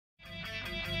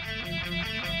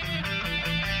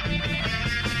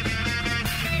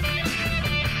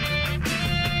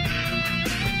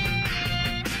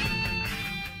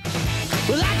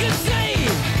Well, I could see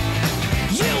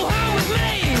you home with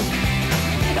me,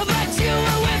 but you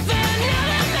were with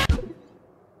another man.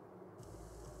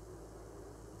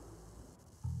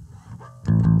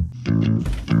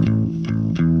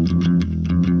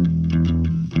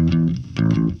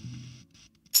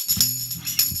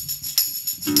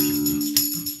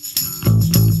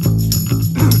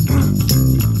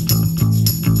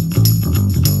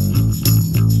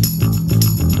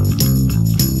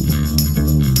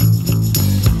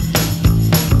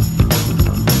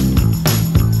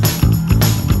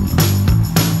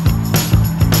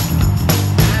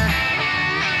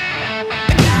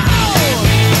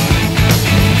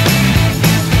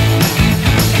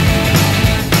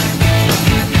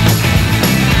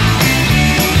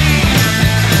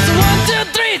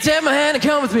 Take my hand and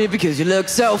come with me, because you look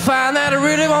so fine that I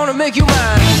really wanna make you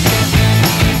mine.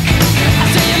 I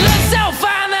say you look so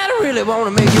fine that I really wanna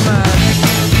make you mine.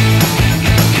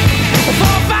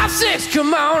 4, 5, 6,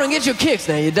 come on and get your kicks.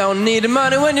 Now you don't need the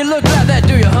money when you look like that,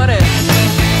 do you, honey?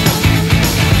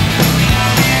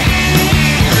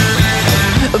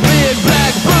 Big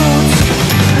black boots,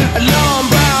 long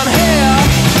brown hair.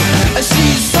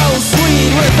 She's so sweet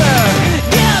with her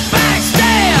get back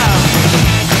stare.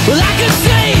 Well, I could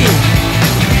see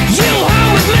you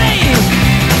home with me,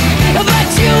 but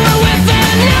you were with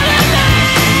another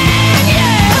man,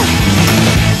 yeah.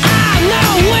 I know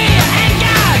we ain't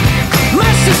got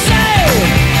much to say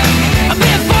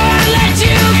before I let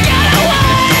you get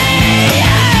away,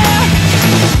 yeah.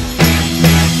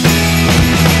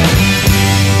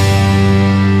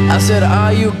 I said,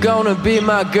 are you gonna be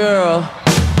my girl?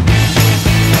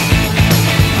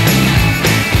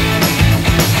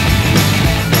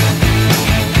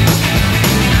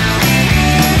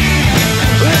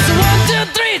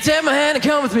 Take my hand and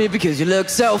come with me, because you look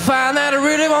so fine that I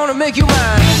really wanna make you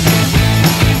mine.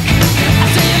 I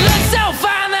say you look so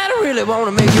fine that I really wanna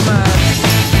make you mine.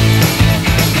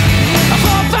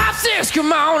 4, 5, 6,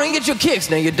 come on and get your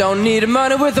kicks. Now you don't need the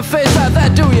money with a face like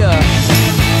that, do ya?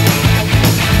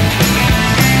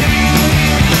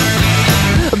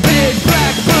 Big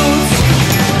black boots,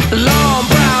 long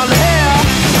brown hair.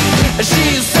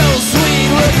 She's so sweet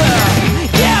with her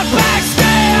get back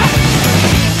stare.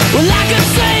 Well, I could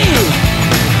see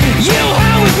you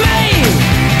home with me,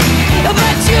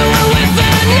 but you were with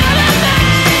another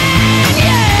man,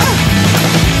 yeah.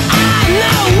 I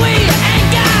know we ain't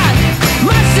got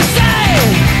much to say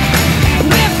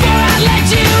before I let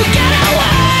you get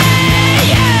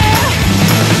away, yeah.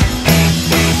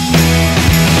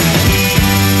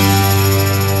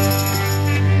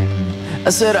 I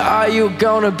said, are you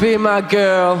gonna be my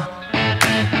girl?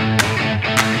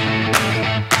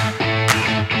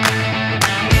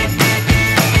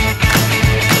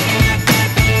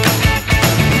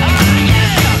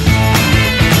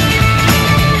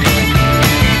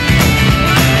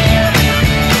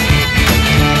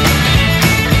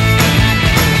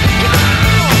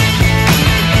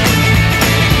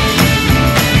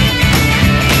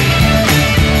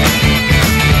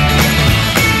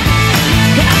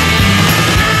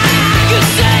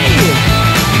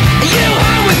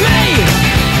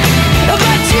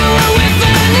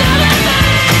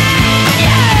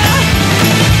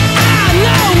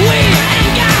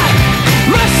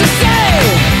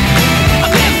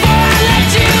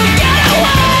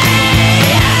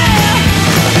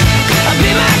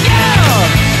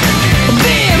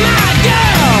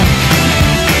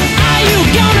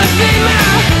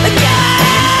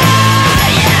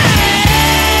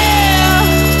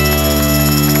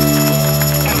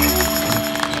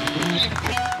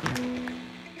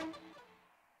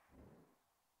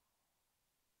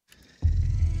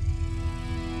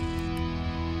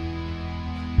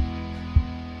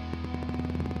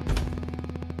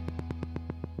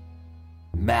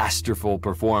 Masterful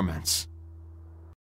performance.